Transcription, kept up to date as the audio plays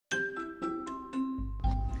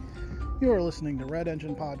You are listening to Red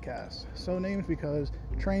Engine Podcast, so named because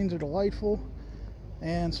trains are delightful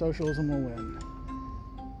and socialism will win.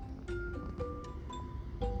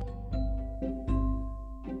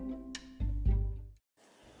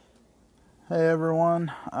 Hey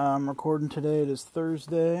everyone, I'm recording today. It is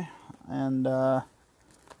Thursday, and I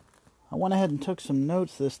went ahead and took some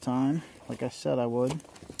notes this time, like I said I would,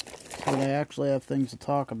 so that I actually have things to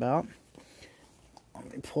talk about.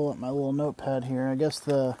 Let me pull up my little notepad here. I guess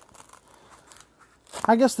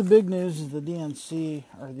the big news is the DNC,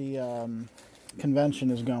 or the convention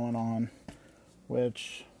is going on,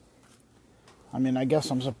 which, I mean, I guess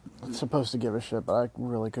I'm supposed to give a shit, but I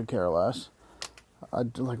really could care less.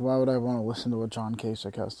 Why would I want to listen to what John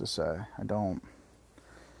Kasich has to say? I don't.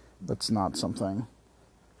 That's not something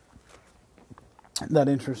that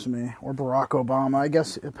interests me. Or Barack Obama. I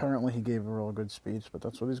guess apparently he gave a real good speech, but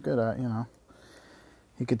that's what he's good at, you know.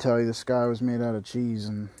 He could tell you the sky was made out of cheese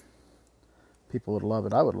and people would love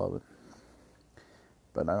it. I would love it.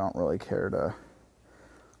 But I don't really care to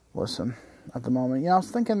listen at the moment. Yeah, I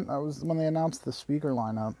was thinking, when they announced the speaker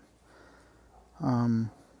lineup,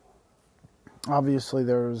 obviously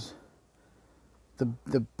there's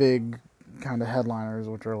the big kind of headliners,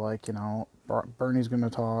 which are like, you know, Bernie's going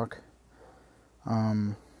to talk,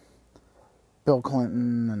 Bill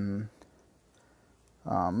Clinton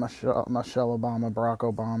and Michelle Obama, Barack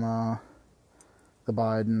Obama, the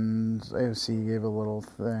Bidens, AOC gave a little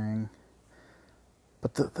thing.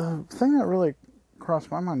 But the thing that really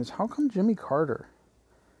crossed my mind is how come Jimmy Carter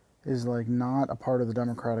is, like, not a part of the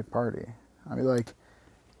Democratic Party? I mean, like,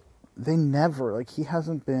 they never, like, he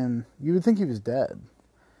hasn't been, you would think he was dead.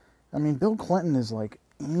 I mean, Bill Clinton is, like,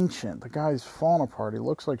 ancient. The guy's fallen apart. He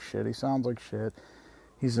looks like shit. He sounds like shit.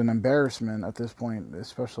 He's an embarrassment at this point,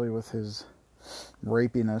 especially with his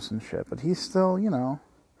rapiness and shit. But he's still, you know,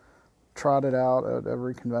 trotted out at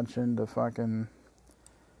every convention to fucking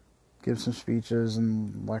give some speeches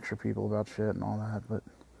and lecture people about shit and all that.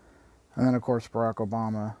 And then, of course, Barack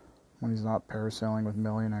Obama, when he's not parasailing with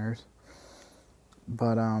millionaires.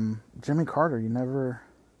 But Jimmy Carter, he's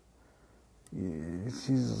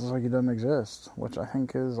like he doesn't exist, which I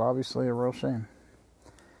think is obviously a real shame.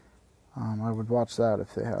 I would watch that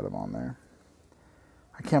if they had him on there.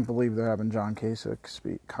 I can't believe they're having John Kasich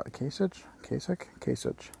speak. Kasich?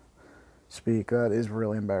 Speak. That is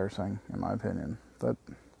really embarrassing, in my opinion. There's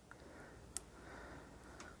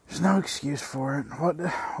no excuse for it. What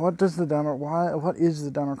is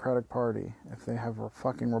the Democratic Party if they have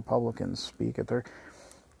fucking Republicans speak at their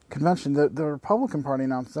convention? The Republican Party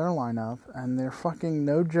announced their lineup, and they're fucking,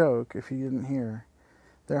 no joke, if you didn't hear,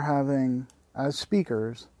 they're having as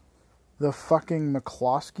speakers the fucking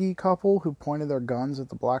McCloskey couple who pointed their guns at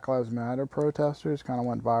the Black Lives Matter protesters, kind of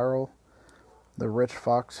went viral. The rich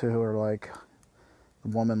fucks who are like, the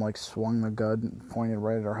woman like swung the gun and pointed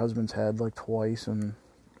right at her husband's head like twice, and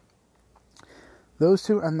those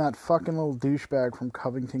two, and that fucking little douchebag from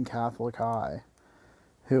Covington Catholic High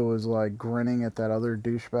who was like grinning at that other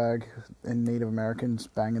douchebag in Native Americans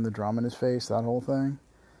banging the drum in his face, that whole thing.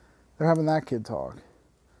 They're having that kid talk.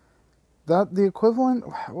 That, the equivalent,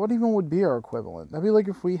 what even would be our equivalent? That'd be like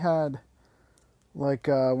if we had like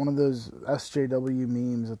one of those SJW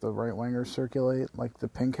memes that the right-wingers circulate, like the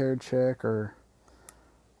pink-haired chick or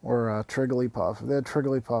Trigglypuff. If they had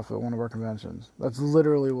Trigglypuff at one of our conventions. That's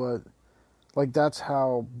literally what, like, that's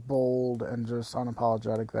how bold and just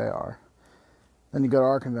unapologetic they are. Then you go to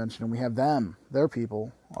our convention and we have them, their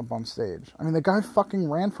people, up on stage. I mean, the guy fucking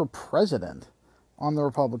ran for president on the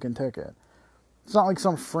Republican ticket. It's not like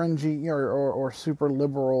some fringy or super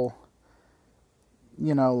liberal,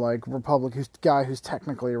 you know, like guy who's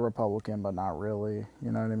technically a Republican but not really.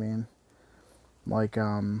 You know what I mean? Like,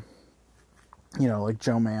 you know, like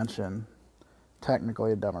Joe Manchin,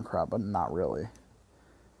 technically a Democrat but not really.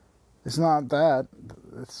 It's not that.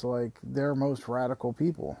 It's like their most radical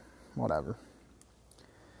people. Whatever.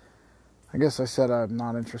 I guess I said I'm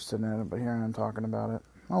not interested in it, but here I am talking about it.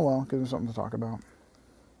 Oh well, gives me something to talk about.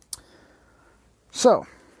 So,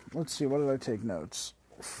 let's see, what did I take notes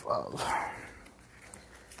of?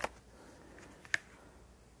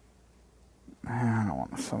 I don't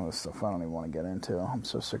want some of this stuff I don't even want to get into. I'm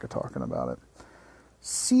so sick of talking about it.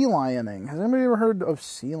 Sea lioning. Has anybody ever heard of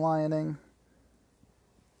sea lioning?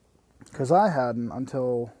 Because I hadn't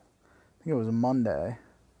until, I think it was Monday.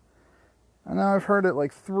 And now I've heard it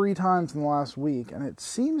like 3 times in the last week, and it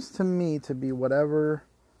seems to me to be whenever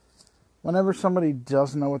somebody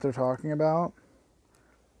doesn't know what they're talking about,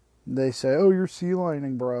 they say, oh, you're sea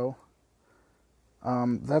lioning, bro.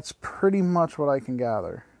 That's pretty much what I can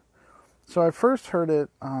gather. So I first heard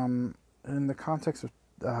it in the context of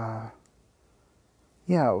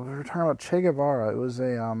Yeah, we were talking about Che Guevara. It was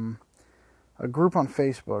a group on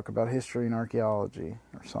Facebook about history and archaeology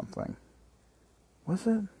or something. Was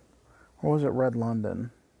it? Or was it Red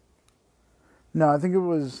London? No, I think it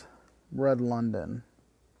was Red London.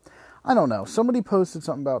 I don't know. Somebody posted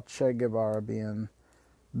something about Che Guevara being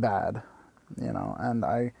bad,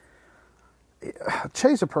 and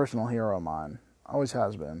Che's a personal hero of mine. Always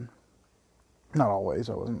has been. Not always.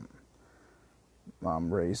 I wasn't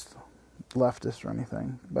raised leftist or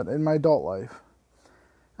anything, but in my adult life.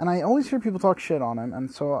 And I always hear people talk shit on him, and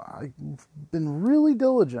so I've been really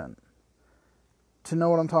diligent to know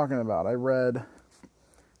what I'm talking about. I read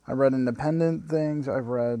independent things. I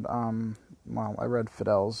read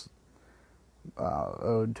Fidel's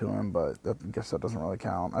ode to him, but I guess that doesn't really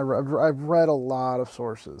count. I've read a lot of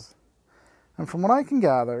sources, and from what I can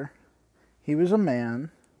gather, he was a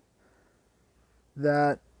man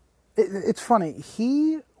that it's funny.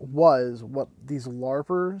 He was what these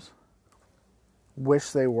LARPers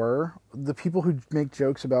wish they were. The people who make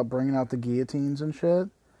jokes about bringing out the guillotines and shit.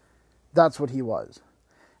 That's what he was.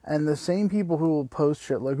 And the same people who will post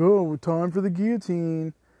shit like, "Oh, time for the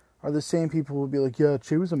guillotine," are the same people who will be like, "Yeah,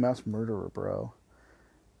 Che was a mass murderer, bro."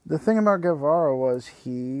 The thing about Guevara was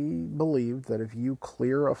he believed that if you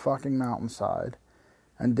clear a fucking mountainside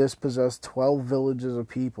and dispossess 12 villages of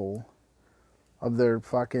people of their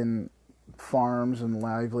fucking farms and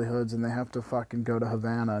livelihoods, and they have to fucking go to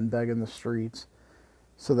Havana and beg in the streets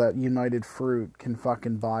so that United Fruit can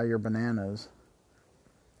fucking buy your bananas,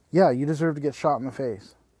 yeah, you deserve to get shot in the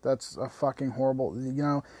face. That's a fucking horrible...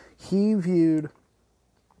 he viewed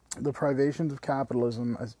the privations of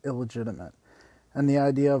capitalism as illegitimate. And the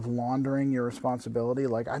idea of laundering your responsibility,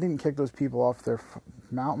 like, I didn't kick those people off their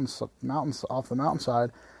mountains off the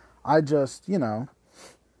mountainside. I just,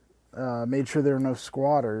 made sure there were no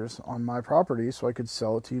squatters on my property so I could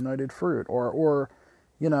sell it to United Fruit. Or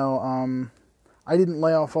I didn't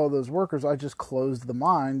lay off all those workers. I just closed the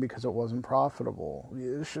mine because it wasn't profitable.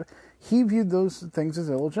 He viewed those things as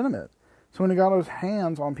illegitimate. So when he got his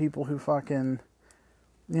hands on people who fucking,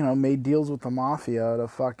 made deals with the mafia to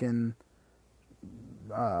fucking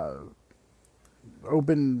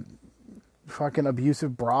open fucking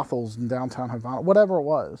abusive brothels in downtown Havana, whatever it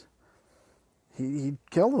was, he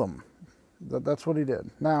killed them. That's what he did.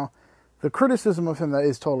 Now, the criticism of him that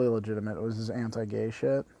is totally legitimate was his anti-gay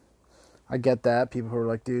shit. I get that. People who are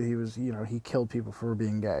like, dude, he was, he killed people for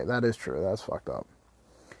being gay. That is true. That's fucked up.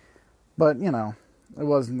 But, it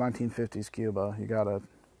was 1950s Cuba. You gotta,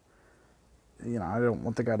 I don't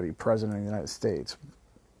want the guy to be president of the United States.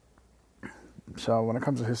 So when it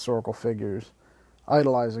comes to historical figures,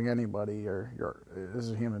 idolizing anybody or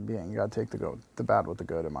as a human being, you gotta take the bad with the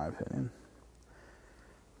good, in my opinion.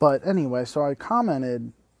 But anyway, so I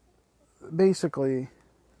commented basically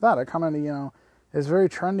that. I commented, it's very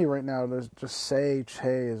trendy right now to just say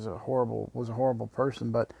Che was a horrible person,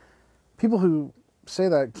 but people who say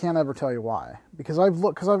that can't ever tell you why. Because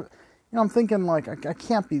I'm thinking like, I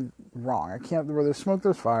can't be wrong. Where there's smoke,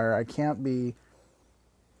 there's fire. I can't be,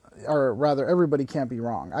 or rather, everybody can't be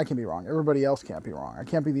wrong. I can be wrong. Everybody else can't be wrong. I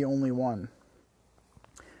can't be the only one.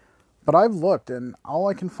 But I've looked, and all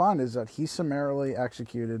I can find is that he summarily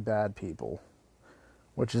executed bad people,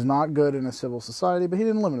 which is not good in a civil society, but he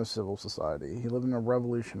didn't live in a civil society. He lived in a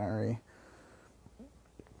revolutionary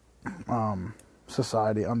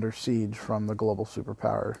society under siege from the global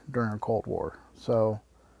superpower during a Cold War. So,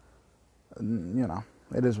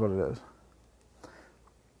 it is what it is.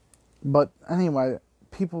 But anyway,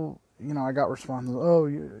 people, I got responses, "Oh,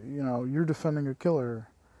 you're defending a killer."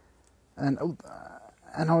 And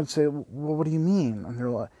I would say, "Well, what do you mean?" And they're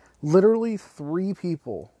like, literally 3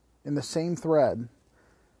 people in the same thread,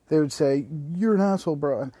 they would say, "You're an asshole,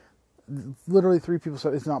 bro." And literally 3 people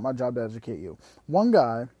said, "It's not my job to educate you." One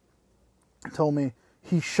guy told me,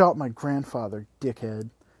 "He shot my grandfather, dickhead."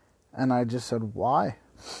 And I just said, "Why?"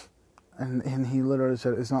 And he literally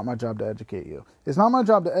said, "It's not my job to educate you. It's not my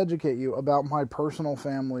job to educate you about my personal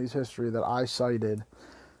family's history that I cited."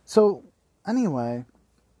 So, anyway,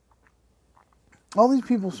 all these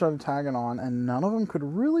people started tagging on, and none of them could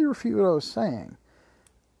really refute what I was saying.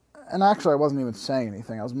 And actually, I wasn't even saying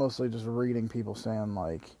anything. I was mostly just reading people saying,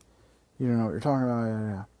 like, "You don't know what you're talking about."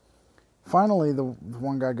 Yeah. Finally, the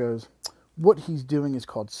one guy goes, "What he's doing is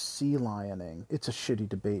called sea lioning. It's a shitty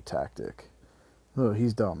debate tactic." Oh,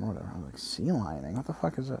 he's dumb, whatever. I was like, sea lioning? What the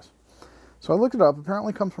fuck is this? So I looked it up.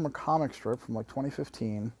 Apparently it comes from a comic strip from like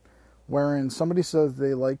 2015, wherein somebody says they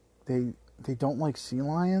don't like sea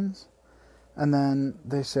lions, and then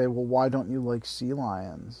they say, "Well, why don't you like sea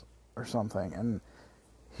lions?" or something. And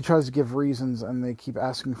he tries to give reasons, and they keep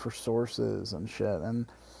asking for sources and shit. And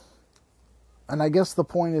And I guess the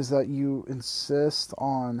point is that you insist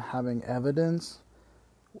on having evidence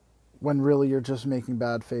when really you're just making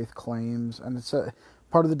bad faith claims. And it's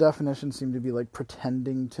part of the definition seemed to be like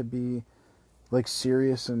pretending to be like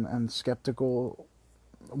serious and skeptical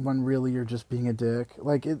when really you're just being a dick.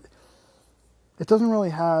 Like it doesn't really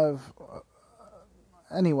have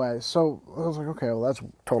anyway. So I was like, okay, well that's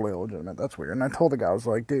totally illegitimate. That's weird. And I told the guy, I was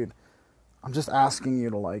like, dude, I'm just asking you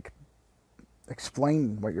to like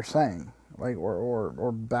explain what you're saying, like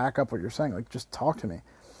or back up what you're saying. Like just talk to me.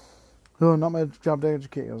 Oh, not my job to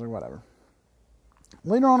educate. I was like, whatever.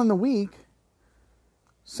 Later on in the week,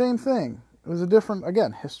 same thing. It was a different,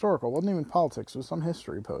 again, historical. It wasn't even politics. It was some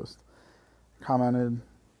history post. Commented,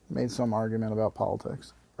 made some argument about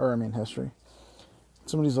politics. History.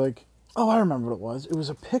 Somebody's like, oh, I remember what it was. It was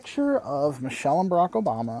a picture of Michelle and Barack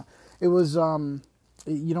Obama. It was,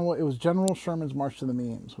 you know what? It was General Sherman's March to the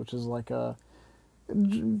Memes, which is like a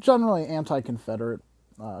generally anti-Confederate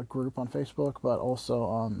group on Facebook, but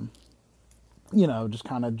also, just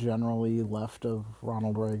kind of generally left of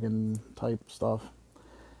Ronald Reagan type stuff.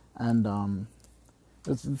 And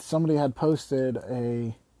somebody had posted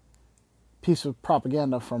a piece of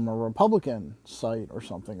propaganda from a Republican site or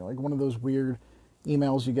something, like one of those weird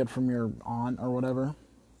emails you get from your aunt or whatever,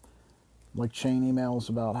 like chain emails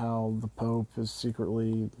about how the Pope is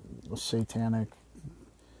secretly a satanic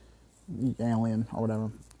alien or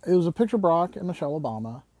whatever. It was a picture of Barack and Michelle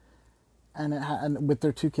Obama, and with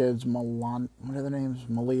their two kids, what are their names?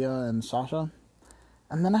 Malia and Sasha.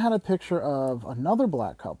 And then I had a picture of another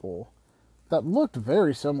black couple that looked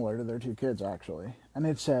very similar to their two kids, actually. And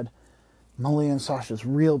it said, Malia and Sasha's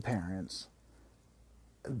real parents,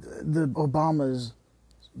 the Obamas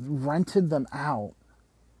rented them out.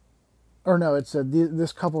 Or no, it said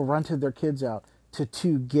this couple rented their kids out to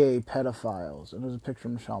two gay pedophiles. And it was a picture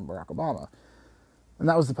of Michelle and Barack Obama. And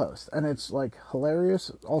that was the post. And it's like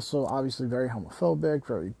hilarious. Also, obviously very homophobic,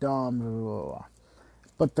 very dumb, blah, blah, blah.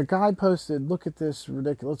 But the guy posted, look at this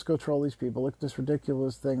ridiculous, let's go troll these people, look at this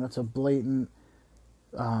ridiculous thing that's a blatant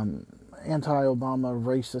anti-Obama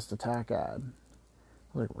racist attack ad.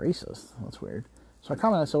 I was like, racist? That's weird. So I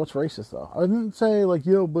commented, I said, what's racist though? I didn't say like,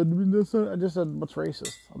 yo, but that's not, I just said, what's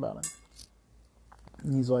racist about it?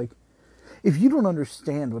 And he's like, if you don't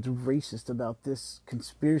understand what's racist about this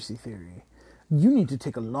conspiracy theory, you need to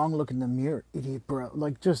take a long look in the mirror, idiot bro.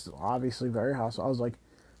 Like, just obviously very hostile. I was like,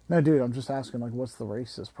 no, dude, I'm just asking, like, what's the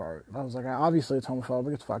racist part? I was like, obviously it's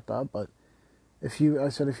homophobic, it's fucked up, but if you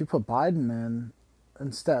put Biden in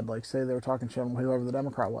instead, like, say they were talking shit on whoever the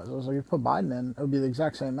Democrat was, I was like, if you put Biden in, it would be the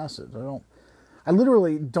exact same message. I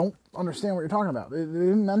literally don't understand what you're talking about. It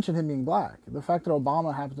didn't mention him being black. The fact that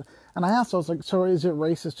Obama happened to, and I asked, I was like, so is it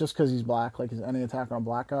racist just because he's black? Like, is any attack on a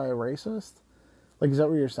black guy a racist? Like, is that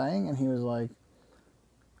what you're saying? And he was like,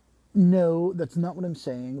 no, that's not what I'm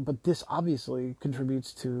saying, but this obviously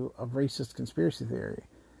contributes to a racist conspiracy theory.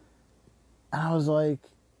 And I was like,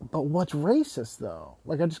 but what's racist, though?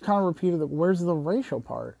 Like, I just kind of repeated, where's the racial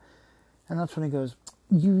part? And that's when he goes,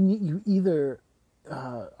 you either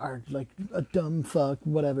are, like, a dumb fuck,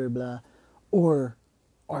 whatever, blah, or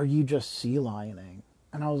are you just sea lioning?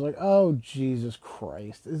 And I was like, oh, Jesus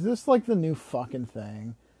Christ. Is this, like, the new fucking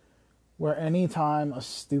thing? Where anytime a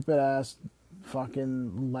stupid-ass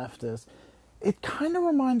fucking leftist, it kind of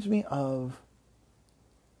reminds me of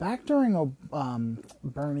back during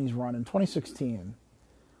Bernie's run in 2016.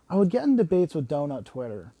 I would get in debates with Donut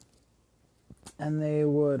Twitter, and they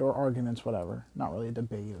would, or arguments, whatever, not really a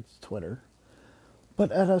debate, it's Twitter,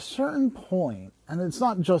 but at a certain point, and it's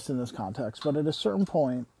not just in this context, but at a certain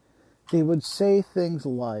point, they would say things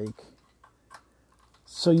like,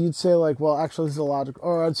 so you'd say, like, well, actually, this is a logical,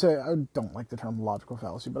 or I'd say, I don't like the term logical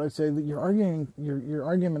fallacy, but I'd say that your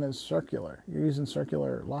argument is circular. You're using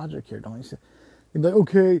circular logic here, don't you see? You'd be like,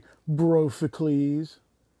 okay, Brophocles.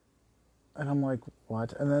 And I'm like,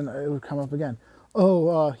 what? And then it would come up again.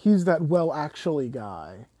 Oh, he's that well, actually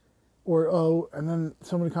guy. Or, oh, and then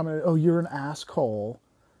somebody commented, oh, you're an asshole.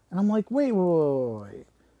 And I'm like, wait.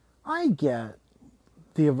 I get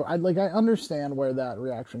I understand where that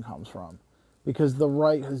reaction comes from. Because the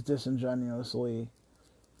right has disingenuously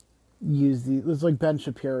used it's like Ben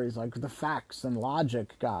Shapiro, he's like the facts and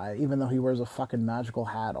logic guy, even though he wears a fucking magical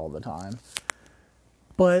hat all the time.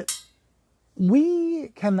 But we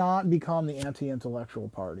cannot become the anti-intellectual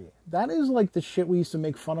party. That is like the shit we used to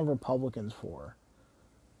make fun of Republicans for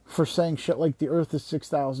saying shit like the earth is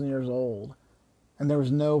 6,000 years old and there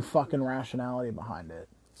was no fucking rationality behind it.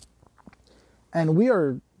 And we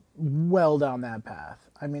are well down that path.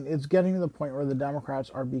 I mean, it's getting to the point where the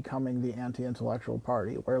Democrats are becoming the anti-intellectual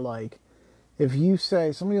party, where, like, if you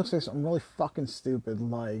say, somebody will say something really fucking stupid,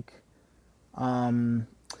 like,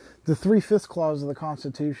 The 3/5 clause of the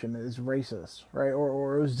Constitution is racist, right?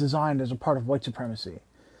 Or it was designed as a part of white supremacy.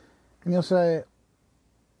 And you'll say,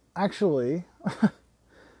 actually,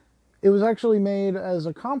 it was actually made as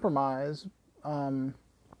a compromise to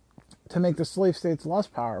make the slave states less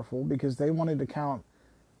powerful because they wanted to count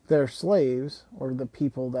their slaves, or the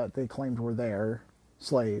people that they claimed were their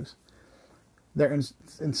slaves, their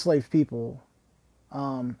enslaved people.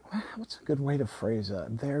 What's a good way to phrase that?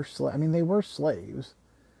 I mean, they were slaves.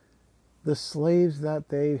 The slaves that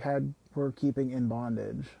they were keeping in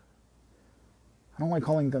bondage. I don't like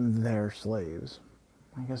calling them their slaves.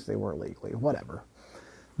 I guess they were legally. Whatever.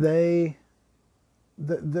 The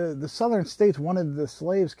southern states wanted the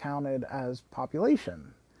slaves counted as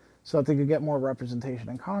population so that they could get more representation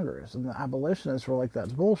in Congress. And the abolitionists were like,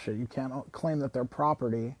 that's bullshit. You can't claim that they're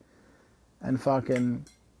property and fucking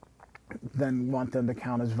then want them to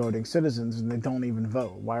count as voting citizens, and they don't even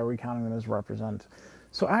vote. Why are we counting them as representatives?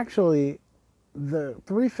 So actually, the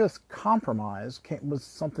 3/5 compromise was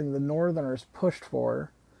something the Northerners pushed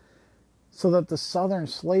for so that the Southern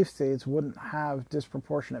slave states wouldn't have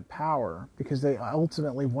disproportionate power, because they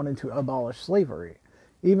ultimately wanted to abolish slavery.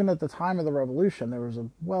 Even at the time of the Revolution, there was a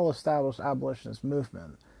well-established abolitionist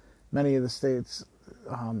movement. Many of the states,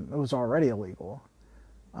 it was already illegal.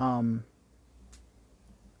 But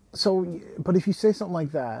if you say something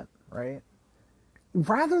like that, right,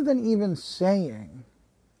 rather than even saying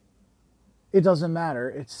it doesn't matter,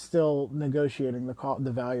 it's still negotiating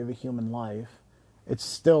the value of a human life, it's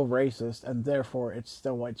still racist, and therefore it's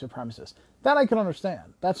still white supremacist. That I can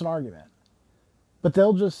understand. That's an argument. But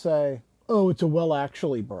they'll just say, oh, it's a well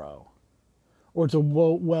actually, bro. Or it's a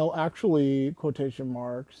well actually, quotation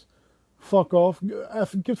marks, fuck off,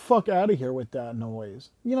 get fuck out of here with that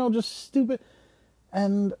noise. You know, just stupid.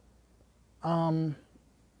 And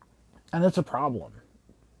it's a problem.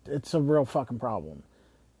 It's a real fucking problem.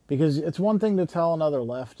 Because it's one thing to tell another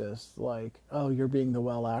leftist, like, oh, you're being the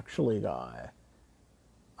well actually guy.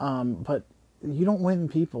 But you don't win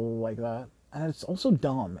people like that. And it's also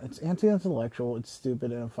dumb. It's anti-intellectual, it's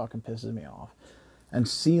stupid, and it fucking pisses me off. And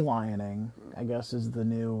sea lioning, I guess, is the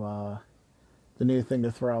new thing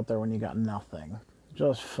to throw out there when you got nothing.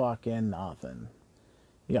 Just fucking nothing.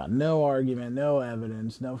 You got no argument, no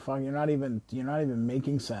evidence, no fucking. You're not even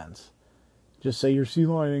making sense. Just say you're sea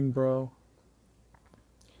lioning, bro.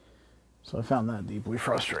 So I found that deeply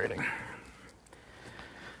frustrating.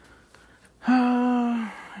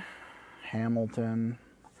 Hamilton.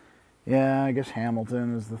 Yeah, I guess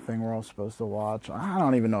Hamilton is the thing we're all supposed to watch. I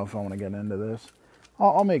don't even know if I want to get into this.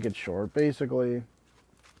 I'll make it short. Basically,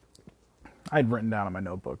 I'd written down in my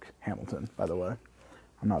notebook Hamilton, by the way.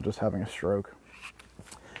 I'm not just having a stroke.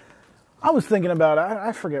 I was thinking about it.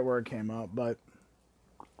 I forget where it came up, but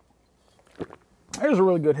there's a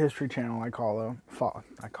really good history channel I follow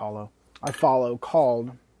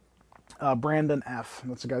called Brandon F.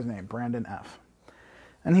 That's the guy's name, Brandon F.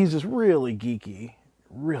 And he's just really geeky,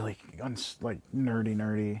 really like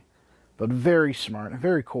nerdy, but very smart and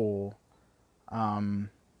very cool. I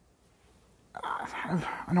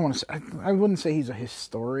don't want to say, I wouldn't say he's a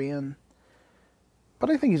historian,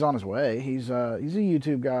 but I think he's on his way. He's a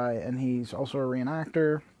YouTube guy, and he's also a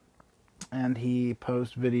reenactor, and he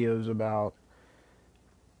posts videos about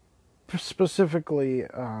specifically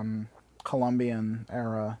Columbian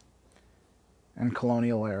era and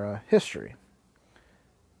colonial era history.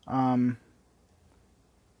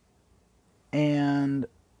 And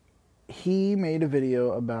he made a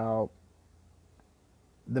video about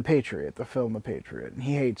The Patriot, the film The Patriot, and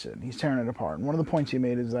he hates it. He's tearing it apart. And one of the points he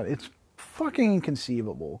made is that it's fucking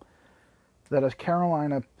inconceivable that a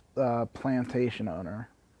Carolina plantation owner,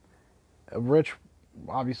 a rich,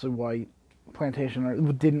 obviously white plantation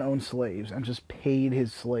owner, didn't own slaves and just paid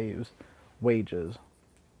his slaves wages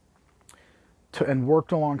and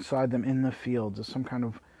worked alongside them in the fields as some kind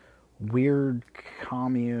of weird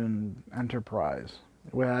commune enterprise,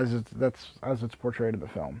 as it's portrayed in the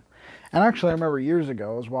film. And actually, I remember years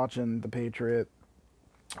ago, I was watching The Patriot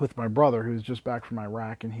with my brother, who was just back from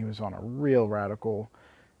Iraq, and he was on a real radical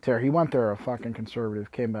tear. He went there a fucking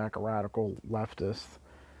conservative, came back a radical leftist.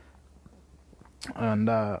 And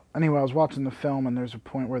anyway, I was watching the film, and there's a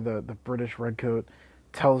point where the British redcoat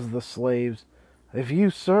tells the slaves, if you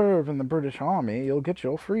serve in the British Army, you'll get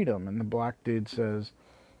your freedom. And the black dude says,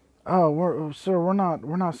 oh, we're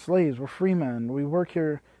not slaves, we're free men. We work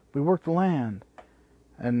here, we work the land.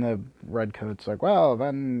 And the redcoat's like, well,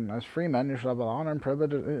 then, as free men, you should have the honor and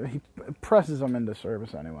privilege. He presses them into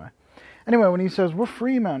service anyway. Anyway, when he says, we're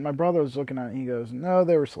free men, my brother was looking at it, and he goes, no,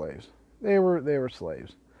 they were slaves. They were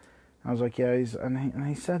slaves. I was like, yeah, and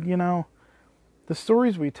he said, you know, the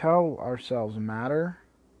stories we tell ourselves matter,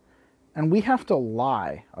 and we have to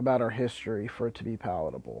lie about our history for it to be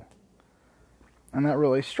palatable. And that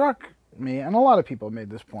really struck me, and a lot of people have made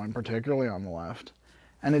this point, particularly on the left.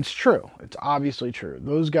 And it's true. It's obviously true.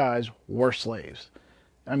 Those guys were slaves.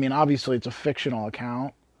 I mean, obviously it's a fictional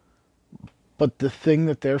account, but the thing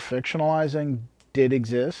that they're fictionalizing did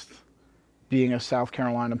exist, being a South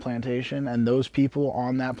Carolina plantation, and those people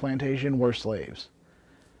on that plantation were slaves.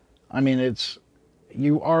 I mean,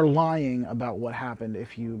 you are lying about what happened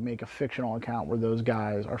if you make a fictional account where those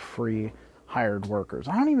guys are free hired workers.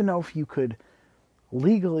 I don't even know if you could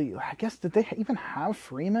legally, I guess, did they even have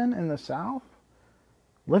freemen in the South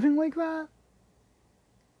living like that?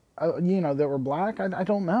 That were black? I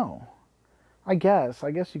don't know. I guess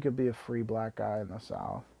you could be a free black guy in the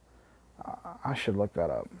South. I should look that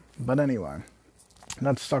up. But anyway,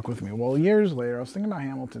 that stuck with me. Well, years later, I was thinking about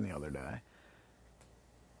Hamilton the other day.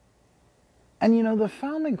 And the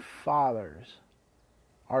founding fathers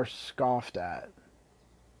are scoffed at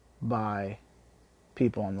by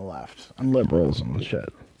people on the left and liberals and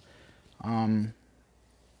shit.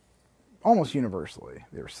 Almost universally.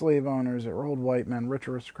 They were slave owners, they were old white men, rich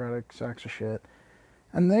aristocratic sacks of shit.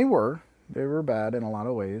 And they were bad in a lot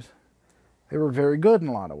of ways. They were very good in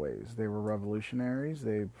a lot of ways. They were revolutionaries.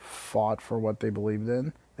 They fought for what they believed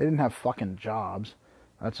in. They didn't have fucking jobs.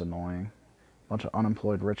 That's annoying. Bunch of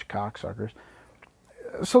unemployed rich cocksuckers.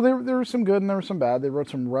 So there was some good and there was some bad. They wrote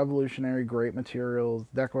some revolutionary great materials.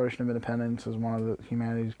 Declaration of Independence is one of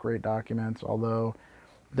humanity's great documents, although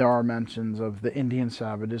there are mentions of the Indian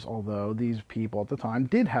savages, although these people at the time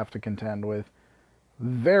did have to contend with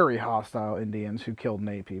very hostile Indians who killed and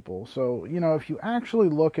ate people. So, if you actually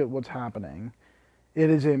look at what's happening, it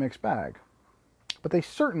is a mixed bag. But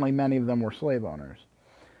many of them were slave owners.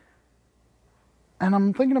 And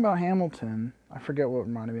I'm thinking about Hamilton. I forget what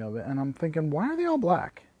reminded me of it. And I'm thinking, why are they all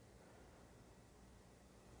black?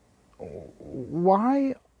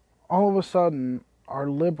 Why all of a sudden are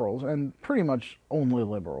liberals, and pretty much only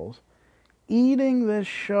liberals, eating this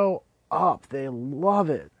show up? They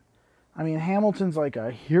love it. I mean, Hamilton's like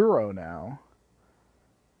a hero now.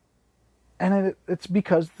 And it's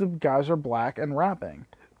because the guys are black and rapping.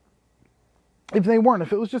 If they weren't,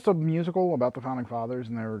 if it was just a musical about the Founding Fathers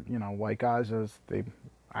and they were, white guys as they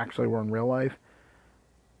actually were in real life,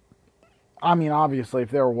 I mean, obviously,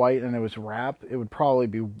 if they were white and it was rap, it would probably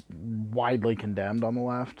be widely condemned on the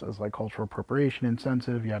left as, like, cultural appropriation,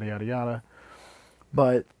 insensitive, yada, yada, yada.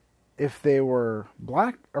 But if they were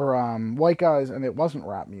black or white guys and it wasn't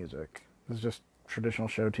rap music, it was just traditional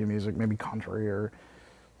show tune music, maybe country or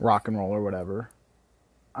rock and roll or whatever,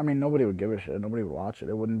 I mean, nobody would give a shit. Nobody would watch it.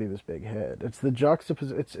 It wouldn't be this big hit. It's the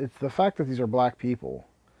juxtaposition. It's the fact that these are black people,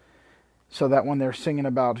 so that when they're singing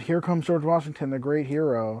about "Here comes George Washington, the great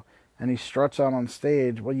hero," and he struts out on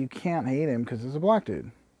stage, well, you can't hate him because he's a black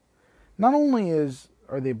dude. Not only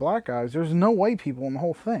are they black guys, there's no white people in the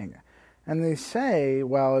whole thing, and they say,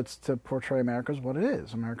 well, it's to portray America as what it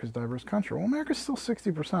is. America's a diverse country. Well, America's still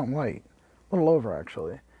 60% white, a little over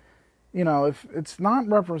actually. If it's not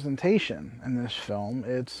representation in this film,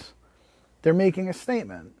 they're making a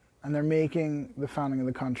statement, and they're making the founding of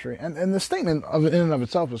the country. And the statement in and of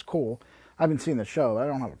itself is cool. I haven't seen the show. I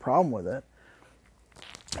don't have a problem with it.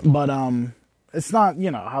 But it's not,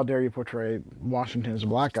 how dare you portray Washington as a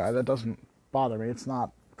black guy. That doesn't bother me. It's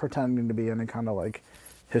not pretending to be any kind of, like,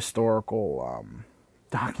 historical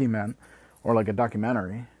document or, like, a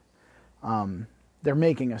documentary. They're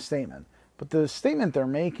making a statement. But the statement they're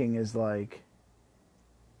making is like,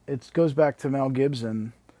 it goes back to Mel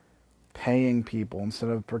Gibson paying people instead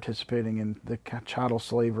of participating in the chattel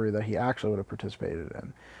slavery that he actually would have participated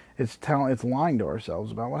in. It's lying to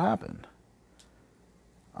ourselves about what happened.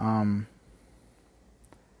 And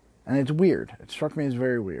it's weird. It struck me as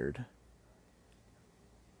very weird.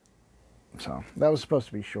 So, that was supposed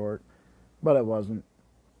to be short, but it wasn't.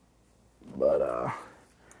 But,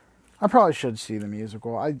 I probably should see the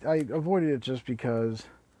musical. I avoided it just because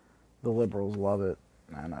the liberals love it,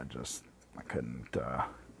 and I couldn't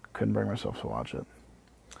bring myself to watch it.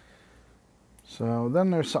 So then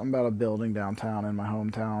there's something about a building downtown in my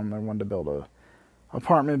hometown. They wanted to build a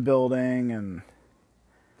apartment building, and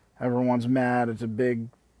everyone's mad. It's a big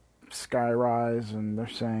skyrise, and they're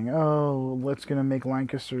saying, "Oh, it's gonna make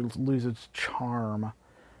Lancaster lose its charm."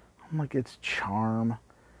 I'm like, its charm?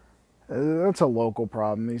 That's a local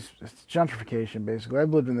problem. It's gentrification, basically. I've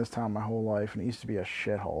lived in this town my whole life, and it used to be a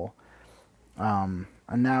shithole. And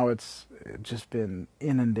now it's just been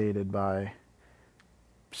inundated by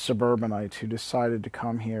suburbanites who decided to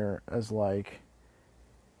come here as, like...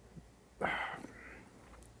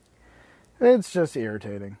 It's just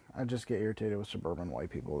irritating. I just get irritated with suburban white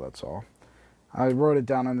people, that's all. I wrote it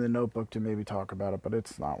down in the notebook to maybe talk about it, but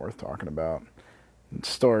it's not worth talking about. The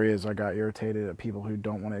story is I got irritated at people who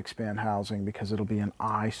don't want to expand housing because it'll be an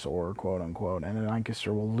eyesore, quote unquote, and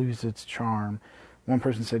Lancaster will lose its charm. One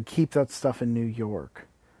person said, keep that stuff in New York.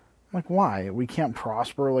 I'm like, why? We can't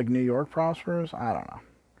prosper like New York prospers? I don't know.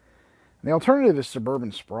 And the alternative is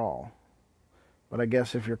suburban sprawl. But I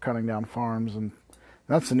guess if you're cutting down farms, and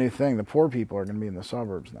that's the new thing, the poor people are going to be in the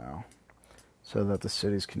suburbs now, so that the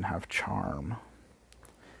cities can have charm.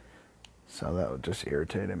 So that would just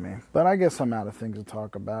irritated me. But I guess I'm out of things to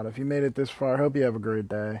talk about. If you made it this far, I hope you have a great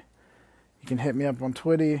day. You can hit me up on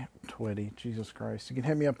Twitty, Jesus Christ. You can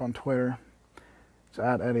hit me up on Twitter. It's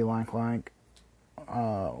at Eddie Lanklank,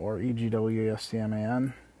 or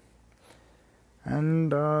EGWSTMAN.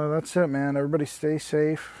 And that's it, man. Everybody stay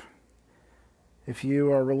safe. If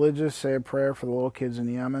you are religious, say a prayer for the little kids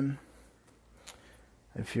in Yemen.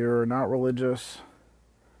 If you're not religious,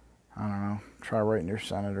 I don't know, try writing your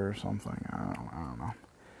senator or something. I don't know.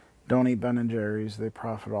 Don't eat Ben & Jerry's. They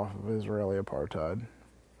profit off of Israeli apartheid.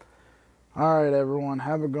 All right, everyone.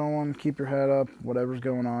 Have a good one. Keep your head up. Whatever's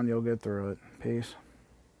going on, you'll get through it. Peace.